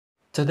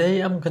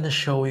Today I'm gonna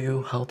show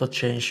you how to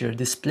change your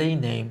display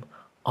name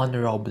on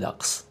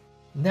Roblox.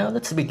 Now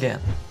let's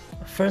begin.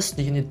 First,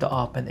 you need to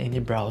open any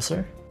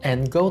browser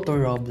and go to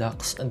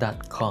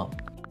roblox.com.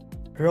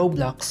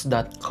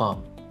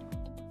 Roblox.com.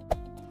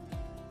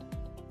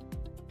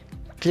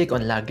 Click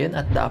on Login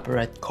at the upper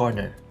right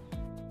corner.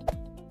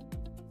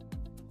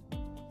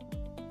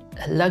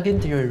 Log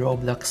into your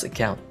Roblox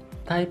account.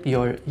 Type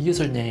your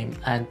username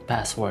and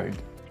password.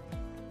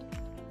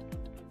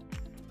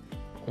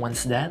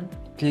 Once done,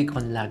 click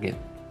on Login.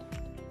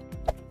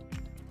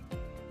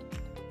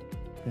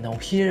 Now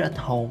here at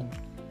home,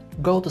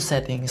 go to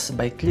Settings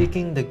by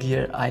clicking the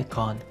gear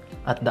icon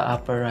at the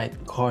upper right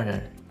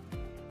corner.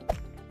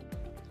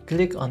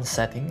 Click on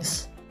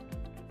Settings.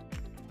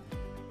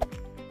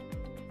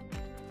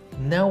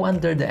 Now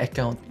under the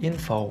account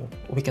info,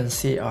 we can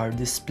see our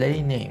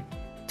display name.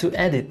 To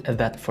edit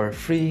that for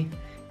free,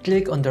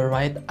 click on the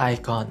right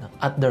icon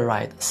at the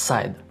right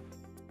side.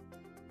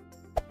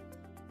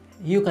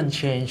 You can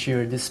change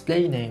your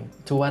display name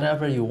to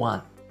whatever you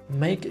want.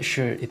 Make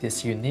sure it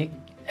is unique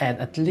and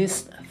at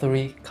least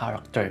 3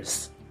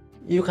 characters.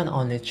 You can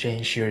only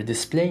change your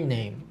display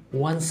name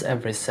once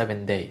every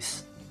 7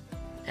 days.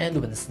 And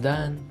once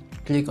done,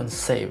 click on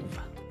Save.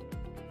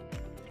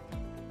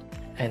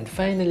 And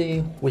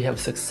finally, we have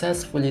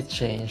successfully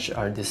changed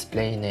our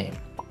display name.